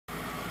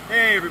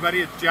Hey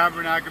everybody, it's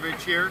Javan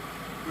Bernakevitch here.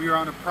 We are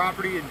on a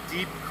property in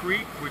Deep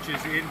Creek, which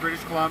is in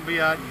British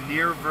Columbia,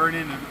 near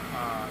Vernon and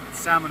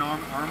Salmonong,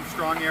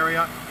 Armstrong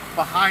area.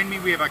 Behind me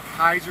we have a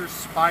Kaiser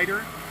Spider,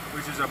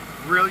 which is a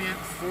brilliant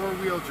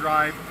four-wheel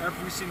drive.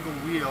 Every single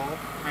wheel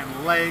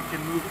and leg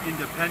can move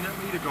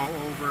independently to go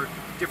over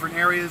different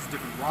areas,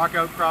 different rock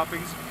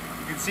outcroppings.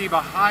 You can see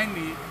behind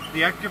me,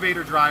 the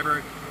excavator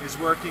driver is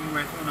working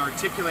with an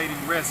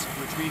articulating wrist,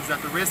 which means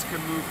that the wrist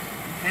can move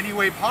any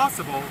way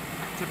possible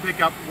to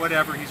pick up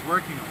whatever he's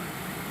working on.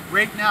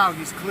 Right now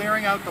he's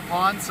clearing out the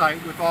pond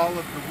site with all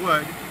of the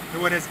wood. The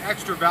wood has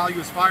extra value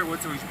as firewood,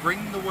 so he's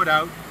bringing the wood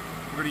out.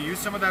 We're going to use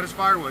some of that as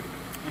firewood.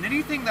 And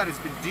anything that has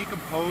been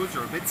decomposed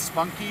or a bit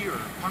spunky or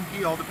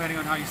punky, all depending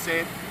on how you say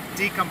it,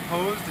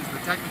 decomposed is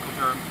the technical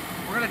term,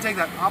 we're going to take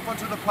that up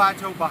onto the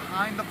plateau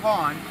behind the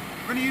pond.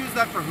 We're going to use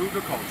that for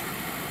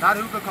hugelkultur. That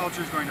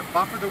hugelkultur is going to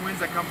buffer the winds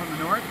that come from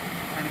the north,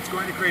 and it's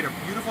going to create a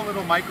beautiful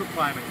little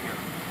microclimate here.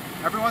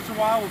 Every once in a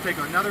while we'll take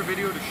another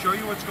video to show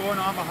you what's going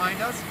on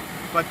behind us,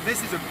 but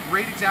this is a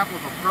great example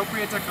of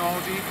appropriate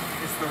technology.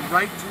 It's the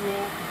right tool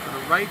for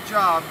the right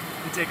job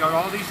to take out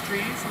all these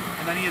trees,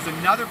 and then he has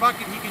another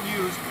bucket he can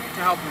use to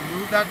help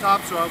remove that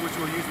topsoil, which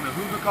we'll use in the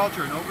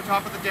hugelkultur and over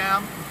top of the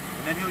dam,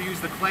 and then he'll use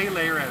the clay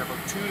layer at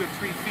about 2 to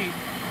 3 feet,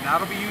 and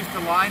that'll be used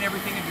to line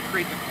everything and to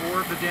create the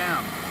core of the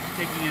dam,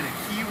 taking in a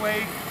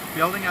keyway,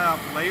 building it up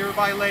layer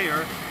by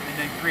layer, and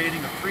then creating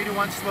a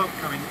 3-to-1 slope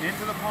coming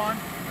into the pond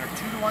and a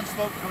 2-to-1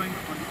 slope coming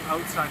on the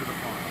outside of the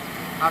pond.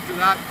 After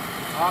that,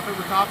 we'll top it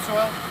with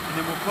topsoil, and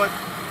then we'll put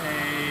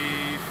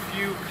a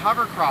few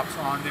cover crops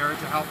on there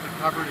to help to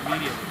cover it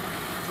immediately.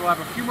 So we'll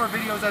have a few more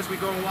videos as we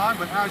go along,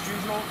 but as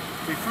usual,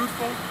 be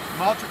fruitful,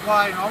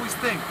 multiply, and always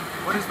think,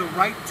 what is the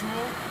right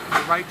tool for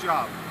the right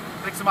job?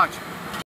 Thanks so much.